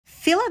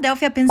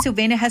Philadelphia,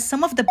 Pennsylvania has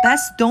some of the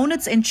best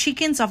donuts and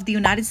chickens of the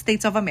United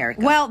States of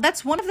America. Well,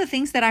 that's one of the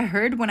things that I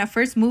heard when I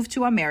first moved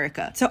to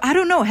America. So I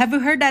don't know, have you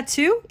heard that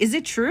too? Is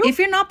it true? If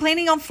you're not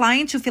planning on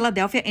flying to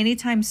Philadelphia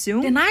anytime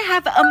soon, then I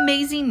have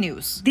amazing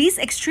news. This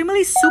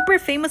extremely super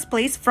famous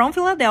place from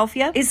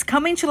Philadelphia is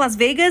coming to Las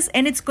Vegas,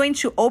 and it's going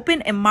to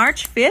open on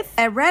March 5th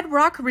at Red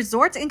Rock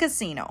Resort and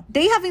Casino.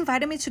 They have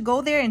invited me to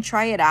go there and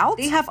try it out.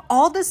 They have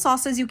all the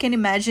sauces you can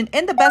imagine,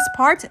 and the best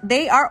part,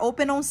 they are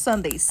open on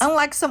Sundays.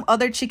 Unlike some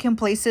other chicken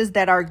places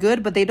that are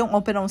good, but they don't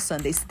open on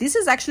Sundays. This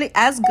is actually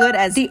as good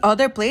as the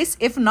other place,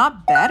 if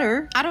not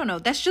better. I don't know,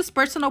 that's just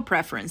personal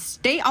preference.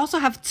 They also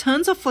have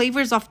tons of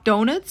flavors of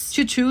donuts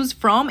to choose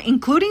from,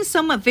 including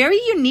some very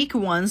unique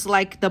ones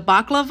like the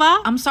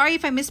baklava. I'm sorry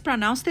if I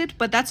mispronounced it,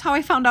 but that's how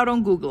I found out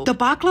on Google. The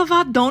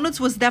baklava donuts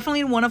was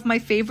definitely one of my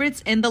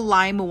favorites, and the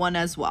lime one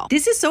as well.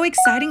 This is so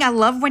exciting. I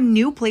love when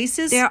new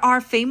places that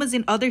are famous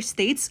in other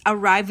states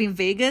arrive in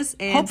Vegas,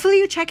 and hopefully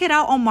you check it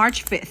out on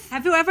March 5th.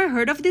 Have you ever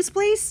heard of this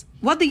place?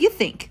 What do you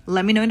think?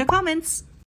 Let me know in the comments.